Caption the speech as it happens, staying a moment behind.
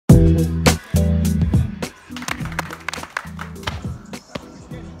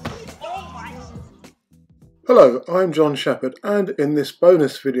Hello, I'm John Shepherd, and in this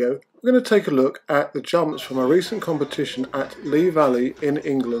bonus video we're going to take a look at the jumps from a recent competition at Lee Valley in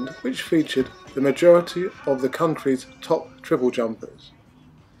England, which featured the majority of the country's top triple jumpers.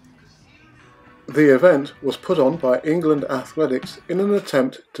 The event was put on by England Athletics in an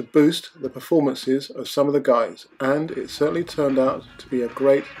attempt to boost the performances of some of the guys, and it certainly turned out to be a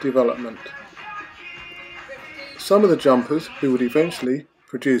great development. Some of the jumpers who would eventually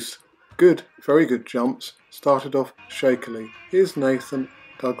produce very good jumps started off shakily. Here's Nathan,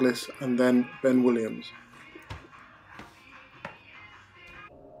 Douglas and then Ben Williams.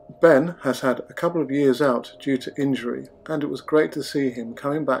 Ben has had a couple of years out due to injury, and it was great to see him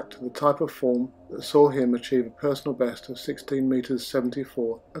coming back to the type of form that saw him achieve a personal best of 16 metres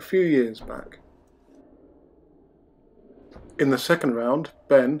 74 a few years back. In the second round,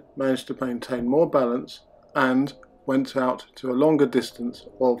 Ben managed to maintain more balance and went out to a longer distance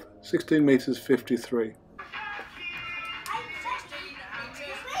of 16 metres 53.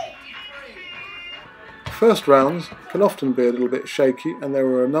 First rounds can often be a little bit shaky, and there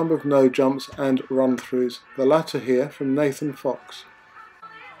were a number of no jumps and run throughs, the latter here from Nathan Fox.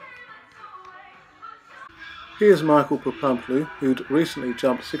 Here's Michale Pupamplu, who'd recently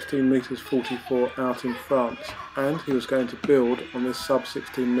jumped 16 metres 44 out in France, and he was going to build on this sub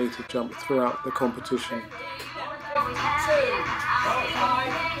 16 metre jump throughout the competition.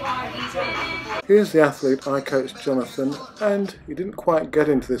 Here's the athlete I coached, Jonathan, and he didn't quite get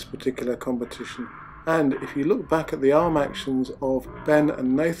into this particular competition. And if you look back at the arm actions of Ben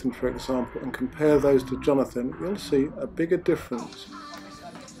and Nathan, for example, and compare those to Jonathan, you'll see a bigger difference.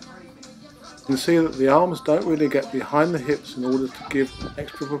 You can see that the arms don't really get behind the hips in order to give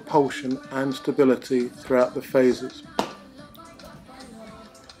extra propulsion and stability throughout the phases.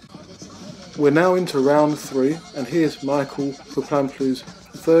 We're now into round 3, and here's Michale Pupamplu's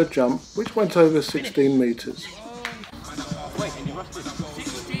third jump, which went over 16 metres.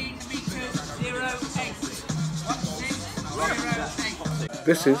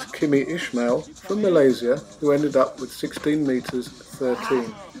 This is Kimmy Ismail from Malaysia, who ended up with 16 metres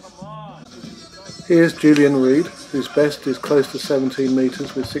 13. Here's Julien Reid, whose best is close to 17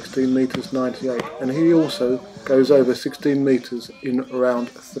 metres with 16 metres 98, and he also goes over 16 metres in round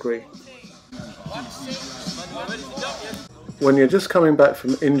 3. When you're just coming back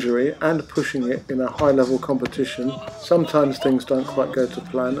from injury and pushing it in a high-level competition, sometimes things don't quite go to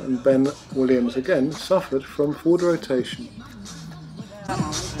plan, and Ben Williams again suffered from forward rotation.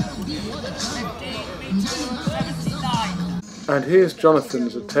 And here's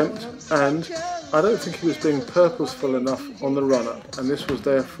Jonathan's attempt, and I don't think he was being purposeful enough on the run-up, and this was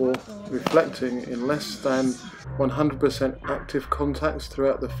therefore reflecting in less than 100% active contacts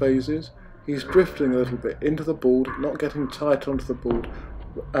throughout the phases. He's drifting a little bit into the board, not getting tight onto the board,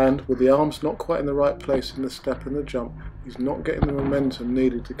 and with the arms not quite in the right place in the step and the jump, he's not getting the momentum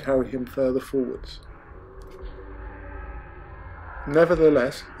needed to carry him further forwards.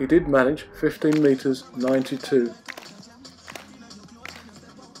 Nevertheless, he did manage 15 metres 92.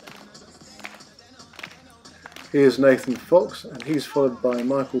 Here's Nathan Fox, and he's followed by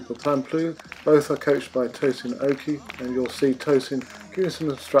Michale Pupamplu. Both are coached by Tosin Oki, and you'll see Tosin giving some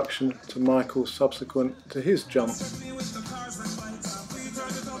instruction to Michale subsequent to his jump.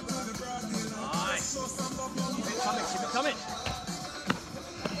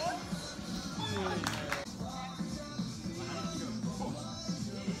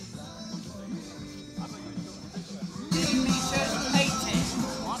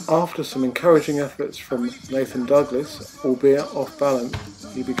 After some encouraging efforts from Nathan Douglas, albeit off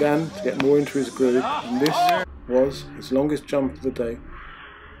balance, he began to get more into his groove, and this was his longest jump of the day,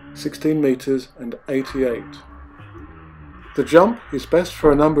 16 metres and 88. The jump, his best for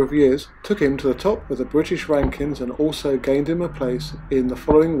a number of years, took him to the top of the British rankings and also gained him a place in the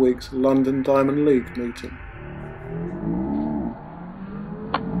following week's London Diamond League meeting.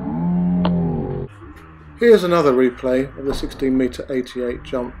 Here's another replay of the 16 metre 88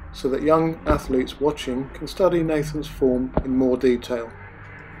 jump, so that young athletes watching can study Nathan's form in more detail.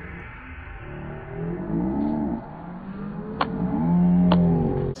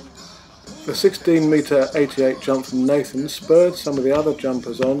 The 16 metre 88 jump from Nathan spurred some of the other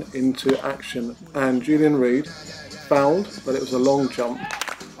jumpers on into action, and Julien Reid fouled, but it was a long jump.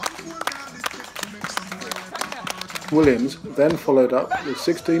 Williams then followed up with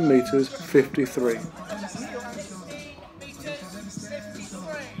 16 metres 53.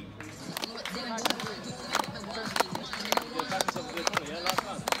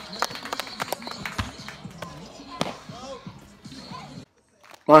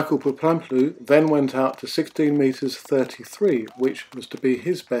 Michale Pupamplu then went out to 16 metres 33, which was to be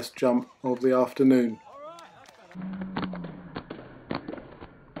his best jump of the afternoon.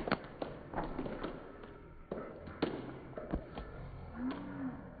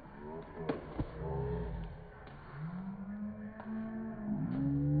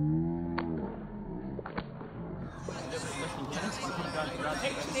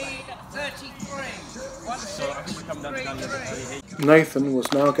 Nathan was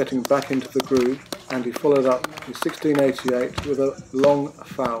now getting back into the groove, and he followed up his 1688 with a long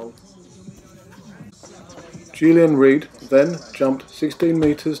foul. Julien Reid then jumped 16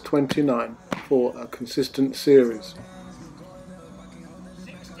 metres 29 for a consistent series.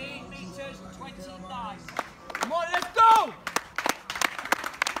 16 metres 29. Come on, let's go!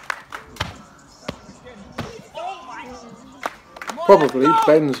 Probably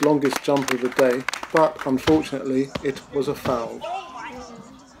Ben's longest jump of the day, but unfortunately it was a foul.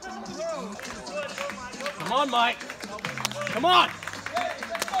 Come on, Mike. Come on.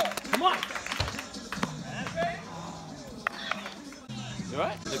 Come on. You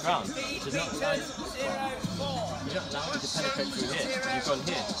alright? The ground. You're not allowed to penetrate through here. You've gone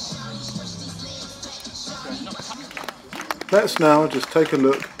here. Let's now just take a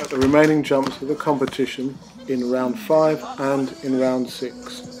look at the remaining jumps of the competition in round 5 and in round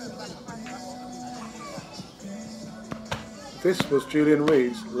 6. This was Julien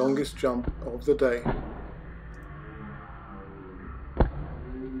Reid's longest jump of the day.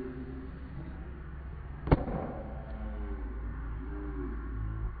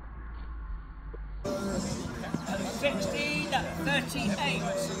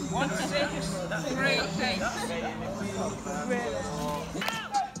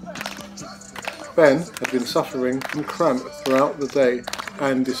 Ben had been suffering from cramp throughout the day,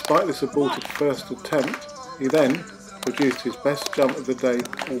 and despite this aborted first attempt, he then produced his best jump of the day,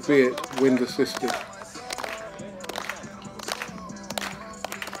 albeit wind assisted.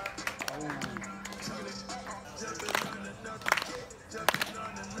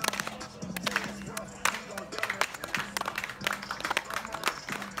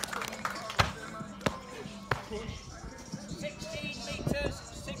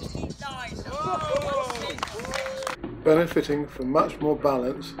 Benefiting from much more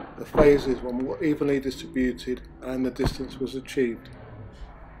balance, the phases were more evenly distributed and the distance was achieved.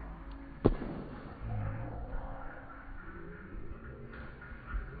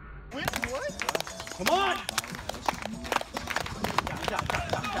 Come on!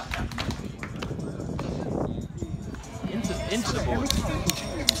 Into the ball.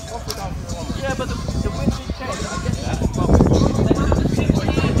 Yeah, but the wind did change. I get that.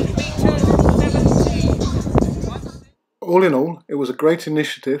 All in all, it was a great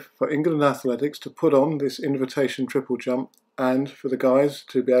initiative for England athletics to put on this invitation triple jump, and for the guys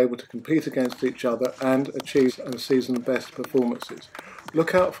to be able to compete against each other and achieve and season best performances.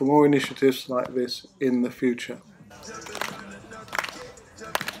 Look out for more initiatives like this in the future.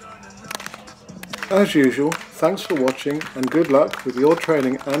 As usual, thanks for watching and good luck with your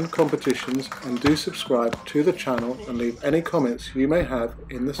training and competitions, and do subscribe to the channel and leave any comments you may have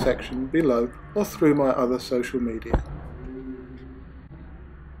in the section below or through my other social media.